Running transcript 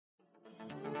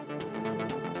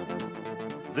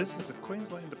This is a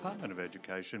Queensland Department of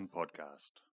Education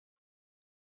podcast.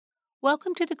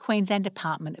 Welcome to the Queensland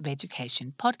Department of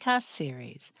Education podcast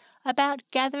series about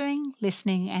gathering,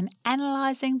 listening and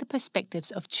analysing the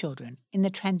perspectives of children in the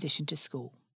transition to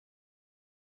school.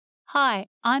 Hi,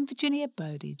 I'm Virginia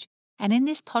Bowditch, and in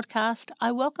this podcast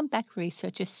I welcome back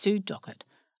researcher Sue Dockett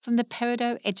from the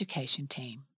Peridot Education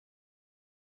team.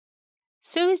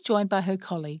 Sue is joined by her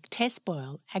colleague Tess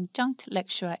Boyle, adjunct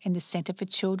lecturer in the Centre for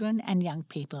Children and Young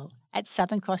People at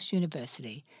Southern Cross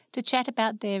University, to chat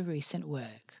about their recent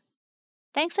work.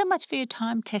 Thanks so much for your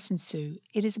time, Tess and Sue.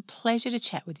 It is a pleasure to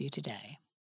chat with you today.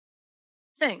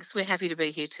 Thanks. We're happy to be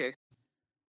here too.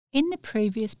 In the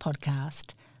previous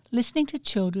podcast, Listening to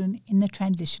Children in the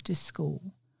Transition to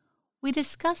School, we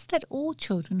discussed that all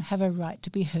children have a right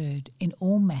to be heard in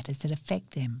all matters that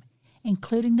affect them,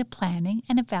 including the planning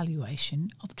and evaluation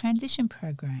of transition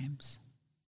programs.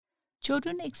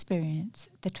 Children experience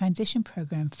the transition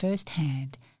program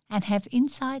firsthand and have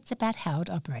insights about how it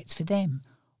operates for them,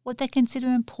 what they consider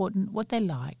important, what they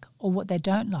like or what they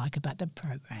don't like about the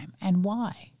program, and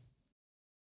why.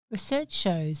 Research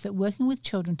shows that working with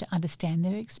children to understand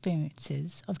their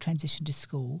experiences of transition to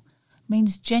school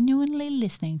means genuinely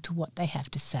listening to what they have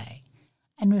to say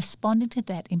and responding to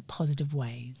that in positive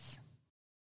ways.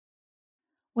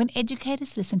 When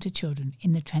educators listen to children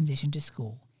in the transition to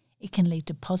school, it can lead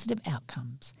to positive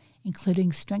outcomes,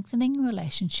 including strengthening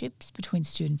relationships between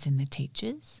students and their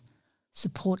teachers,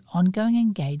 support ongoing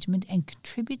engagement and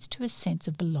contributes to a sense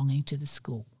of belonging to the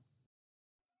school.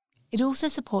 It also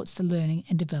supports the learning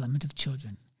and development of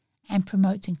children and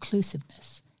promotes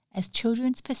inclusiveness, as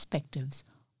children's perspectives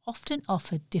often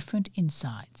offer different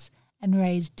insights and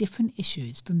raise different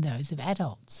issues from those of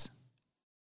adults.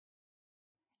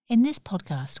 In this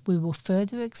podcast, we will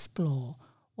further explore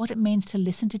what it means to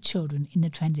listen to children in the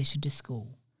transition to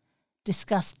school,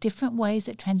 discuss different ways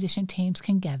that transition teams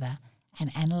can gather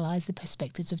and analyse the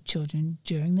perspectives of children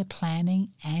during the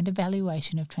planning and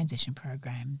evaluation of transition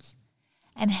programs,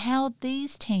 and how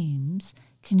these teams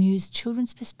can use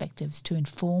children's perspectives to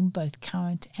inform both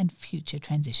current and future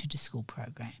transition to school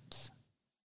programs.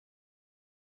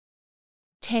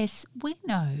 Tess, we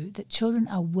know that children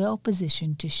are well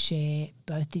positioned to share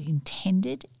both the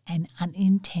intended and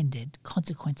unintended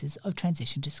consequences of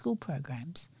transition to school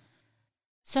programs.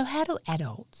 So how do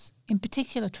adults, in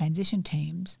particular transition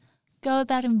teams, go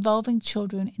about involving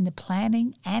children in the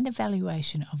planning and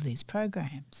evaluation of these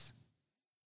programs?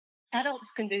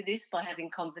 Adults can do this by having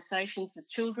conversations with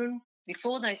children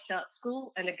before they start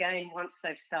school and again once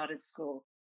they've started school.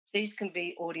 These can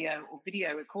be audio or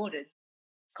video recorded.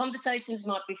 Conversations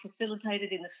might be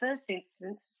facilitated in the first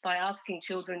instance by asking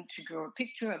children to draw a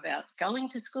picture about going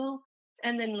to school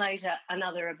and then later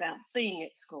another about being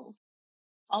at school.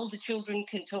 Older children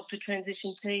can talk to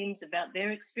transition teams about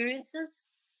their experiences.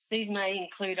 These may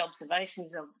include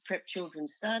observations of prep children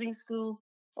starting school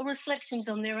or reflections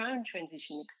on their own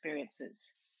transition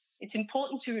experiences. It's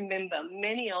important to remember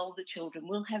many older children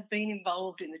will have been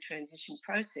involved in the transition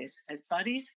process as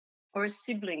buddies or as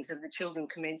siblings of the children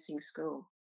commencing school.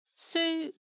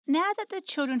 So, now that the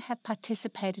children have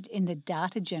participated in the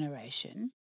data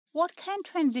generation, what can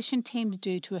transition teams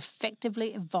do to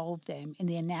effectively involve them in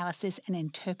the analysis and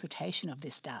interpretation of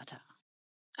this data?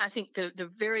 I think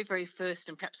the very, very first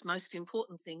and perhaps most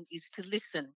important thing is to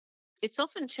listen. It's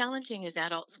often challenging as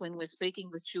adults when we're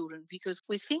speaking with children because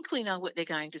we think we know what they're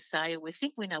going to say or we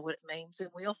think we know what it means,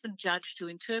 and we often judge to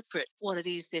interpret what it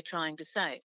is they're trying to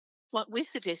say. What we're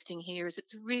suggesting here is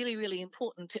it's really, really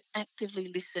important to actively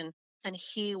listen and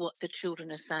hear what the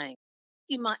children are saying.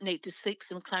 You might need to seek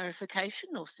some clarification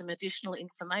or some additional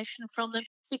information from them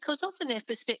because often their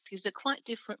perspectives are quite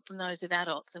different from those of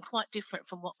adults and quite different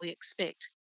from what we expect.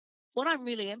 What I'm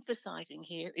really emphasising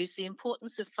here is the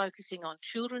importance of focusing on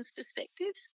children's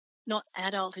perspectives, not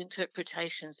adult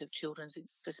interpretations of children's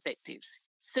perspectives.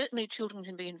 Certainly children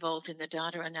can be involved in the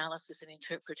data analysis and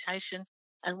interpretation,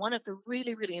 and one of the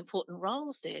really, really important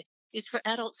roles there is for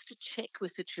adults to check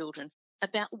with the children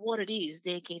about what it is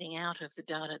they're getting out of the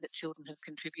data that children have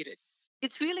contributed.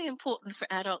 It's really important for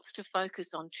adults to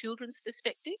focus on children's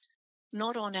perspectives,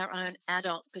 not on our own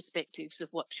adult perspectives of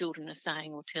what children are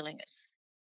saying or telling us.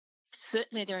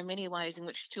 Certainly there are many ways in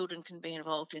which children can be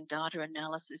involved in data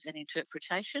analysis and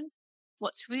interpretation.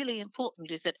 What's really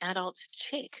important is that adults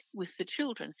check with the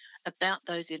children about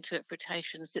those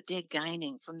interpretations that they're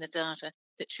gaining from the data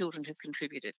that children have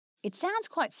contributed. It sounds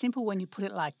quite simple when you put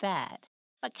it like that,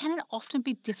 but can it often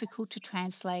be difficult to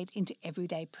translate into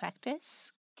everyday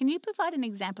practice? Can you provide an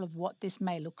example of what this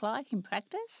may look like in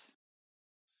practice?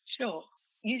 Sure.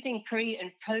 Using pre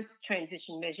and post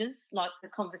transition measures like the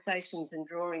conversations and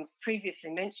drawings previously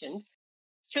mentioned,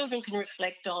 children can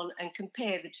reflect on and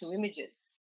compare the two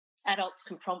images. Adults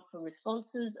can prompt for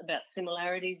responses about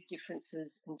similarities,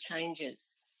 differences, and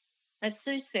changes. As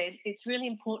Sue said, it's really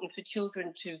important for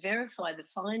children to verify the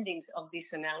findings of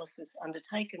this analysis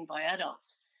undertaken by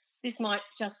adults. This might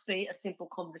just be a simple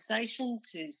conversation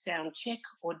to sound check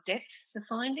or depth the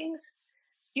findings.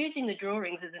 Using the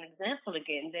drawings as an example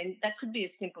again, then that could be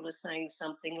as simple as saying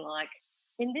something like,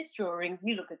 in this drawing,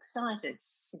 you look excited.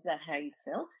 Is that how you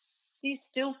felt? Do you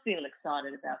still feel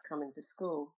excited about coming to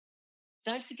school?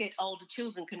 Don't forget, older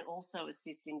children can also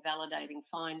assist in validating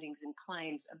findings and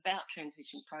claims about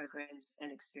transition programs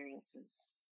and experiences.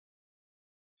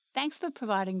 Thanks for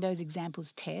providing those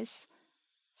examples, Tess.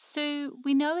 Sue,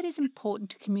 we know it is important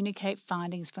to communicate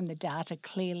findings from the data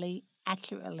clearly,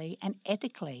 accurately, and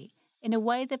ethically in a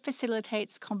way that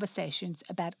facilitates conversations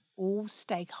about all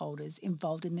stakeholders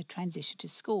involved in the transition to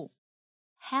school.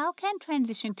 How can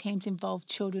transition teams involve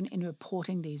children in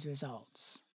reporting these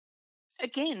results?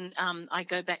 Again, I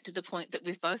go back to the point that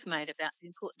we've both made about the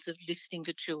importance of listening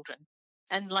to children.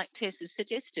 And like Tess has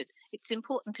suggested, it's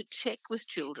important to check with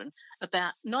children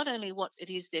about not only what it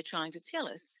is they're trying to tell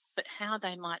us, but how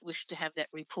they might wish to have that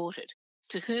reported,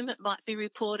 to whom it might be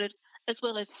reported, as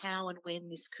well as how and when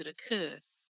this could occur.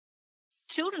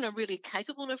 Children are really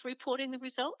capable of reporting the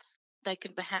results. They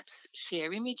can perhaps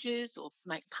share images or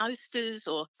make posters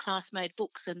or class-made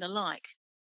books and the like.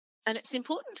 And it's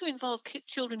important to involve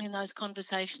children in those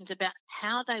conversations about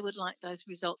how they would like those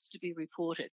results to be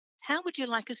reported. How would you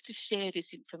like us to share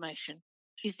this information?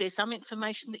 Is there some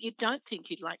information that you don't think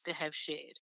you'd like to have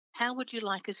shared? How would you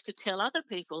like us to tell other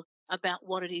people about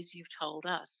what it is you've told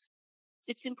us?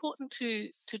 It's important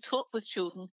to talk with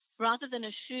children rather than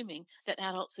assuming that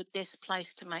adults are best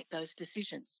placed to make those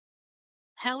decisions.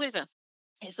 However,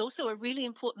 there's also a really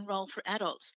important role for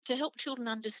adults to help children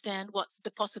understand what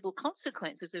the possible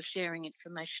consequences of sharing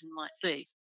information might be.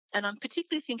 And I'm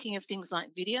particularly thinking of things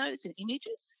like videos and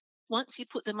images. Once you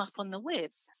put them up on the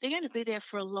web, they're going to be there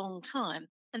for a long time.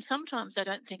 And sometimes I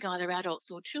don't think either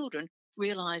adults or children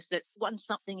realise that once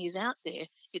something is out there,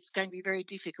 it's going to be very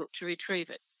difficult to retrieve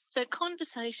it. So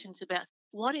conversations about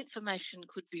what information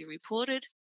could be reported,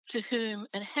 to whom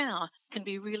and how can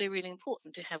be really, really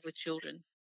important to have with children.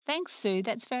 Thanks, Sue.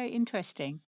 That's very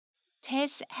interesting.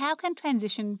 Tess, how can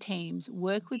transition teams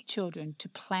work with children to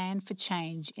plan for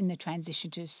change in the transition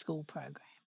to school program?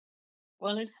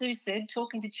 Well, as Sue said,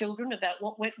 talking to children about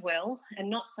what went well and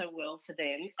not so well for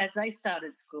them as they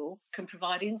started school can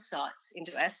provide insights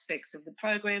into aspects of the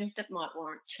program that might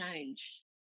warrant change.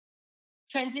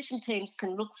 Transition teams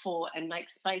can look for and make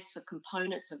space for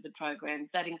components of the program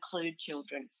that include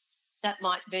children. That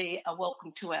might be a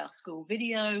welcome to our school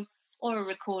video or a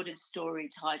recorded story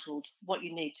titled What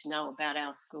You Need to Know About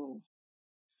Our School.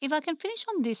 If I can finish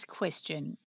on this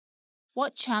question,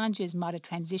 what challenges might a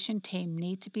transition team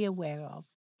need to be aware of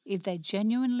if they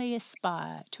genuinely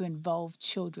aspire to involve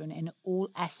children in all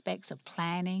aspects of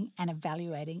planning and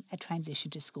evaluating a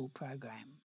transition to school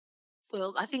program?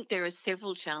 Well, I think there are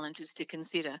several challenges to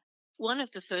consider. One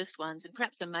of the first ones, and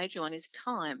perhaps a major one, is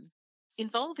time.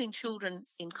 Involving children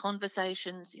in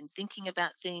conversations, in thinking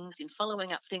about things, in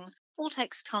following up things, all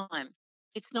takes time.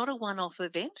 It's not a one-off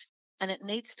event, and it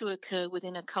needs to occur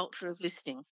within a culture of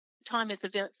listening. Time is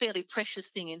a fairly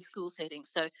precious thing in school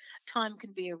settings, so time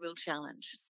can be a real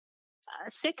challenge.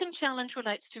 A second challenge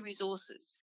relates to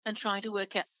resources and trying to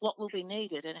work out what will be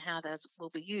needed and how those will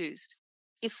be used.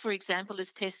 If, for example,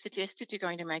 as Tess suggested, you're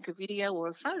going to make a video or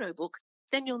a photo book,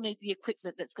 then you'll need the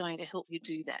equipment that's going to help you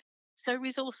do that. So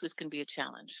resources can be a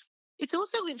challenge. It's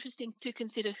also interesting to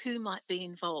consider who might be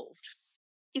involved.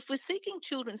 If we're seeking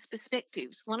children's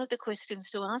perspectives, one of the questions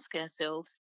to ask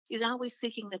ourselves is, are we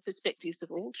seeking the perspectives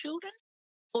of all children?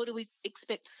 Or do we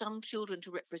expect some children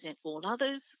to represent all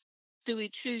others? Do we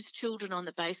choose children on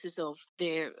the basis of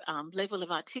their level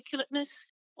of articulateness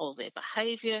or their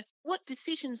behaviour? What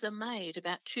decisions are made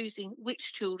about choosing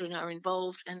which children are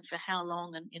involved and for how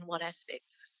long and in what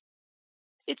aspects?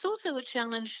 It's also a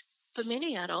challenge for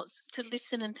many adults to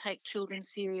listen and take children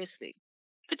seriously,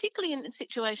 particularly in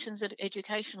situations of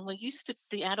education. We're used to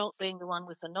the adult being the one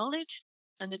with the knowledge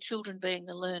and the children being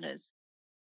the learners.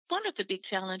 One of the big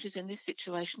challenges in this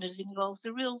situation is involves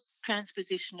the real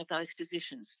transposition of those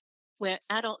positions, where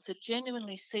adults are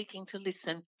genuinely seeking to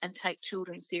listen and take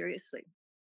children seriously.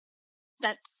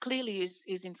 That clearly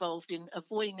is involved in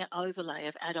avoiding that overlay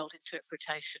of adult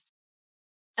interpretation.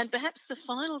 And perhaps the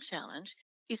final challenge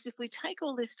is if we take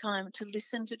all this time to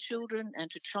listen to children and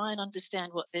to try and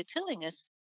understand what they're telling us,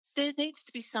 there needs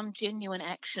to be some genuine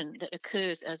action that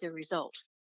occurs as a result.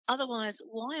 Otherwise,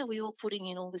 why are we all putting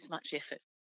in all this much effort?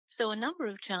 So a number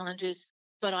of challenges,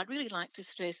 but I'd really like to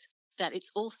stress that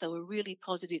it's also a really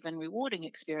positive and rewarding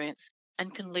experience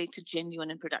and can lead to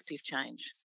genuine and productive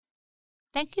change.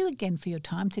 Thank you again for your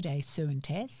time today, Sue and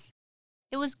Tess.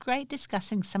 It was great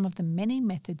discussing some of the many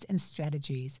methods and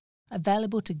strategies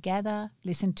available to gather,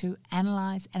 listen to,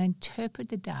 analyse and interpret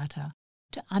the data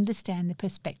to understand the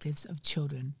perspectives of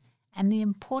children and the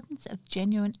importance of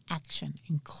genuine action,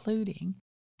 including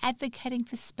advocating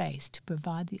for space to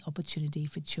provide the opportunity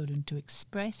for children to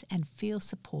express and feel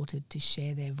supported to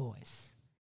share their voice,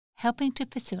 helping to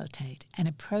facilitate an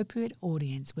appropriate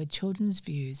audience where children's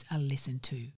views are listened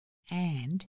to,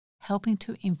 and helping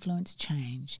to influence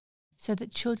change so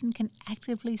that children can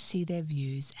actively see their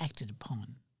views acted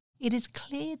upon. It is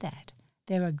clear that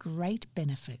there are great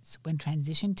benefits when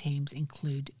transition teams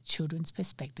include children's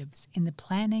perspectives in the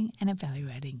planning and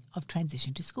evaluating of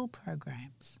transition to school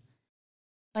programs.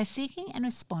 By seeking and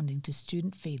responding to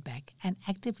student feedback and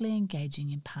actively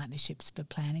engaging in partnerships for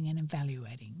planning and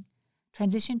evaluating,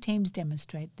 transition teams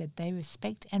demonstrate that they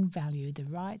respect and value the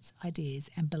rights, ideas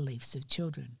and beliefs of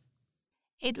children.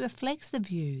 It reflects the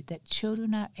view that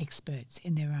children are experts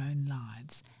in their own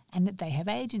lives and that they have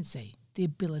agency, the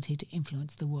ability to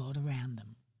influence the world around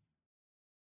them.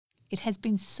 It has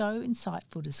been so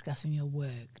insightful discussing your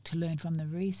work to learn from the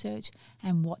research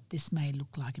and what this may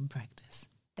look like in practice.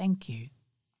 Thank you.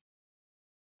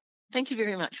 Thank you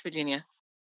very much, Virginia.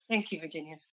 Thank you,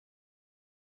 Virginia.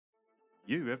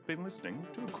 You have been listening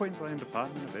to a Queensland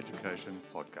Department of Education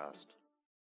podcast.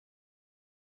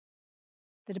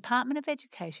 The Department of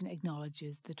Education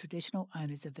acknowledges the traditional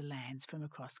owners of the lands from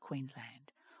across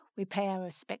Queensland. We pay our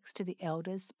respects to the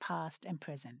elders, past and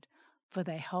present, for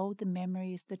they hold the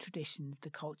memories, the traditions, the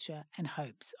culture and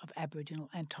hopes of Aboriginal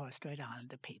and Torres Strait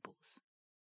Islander peoples.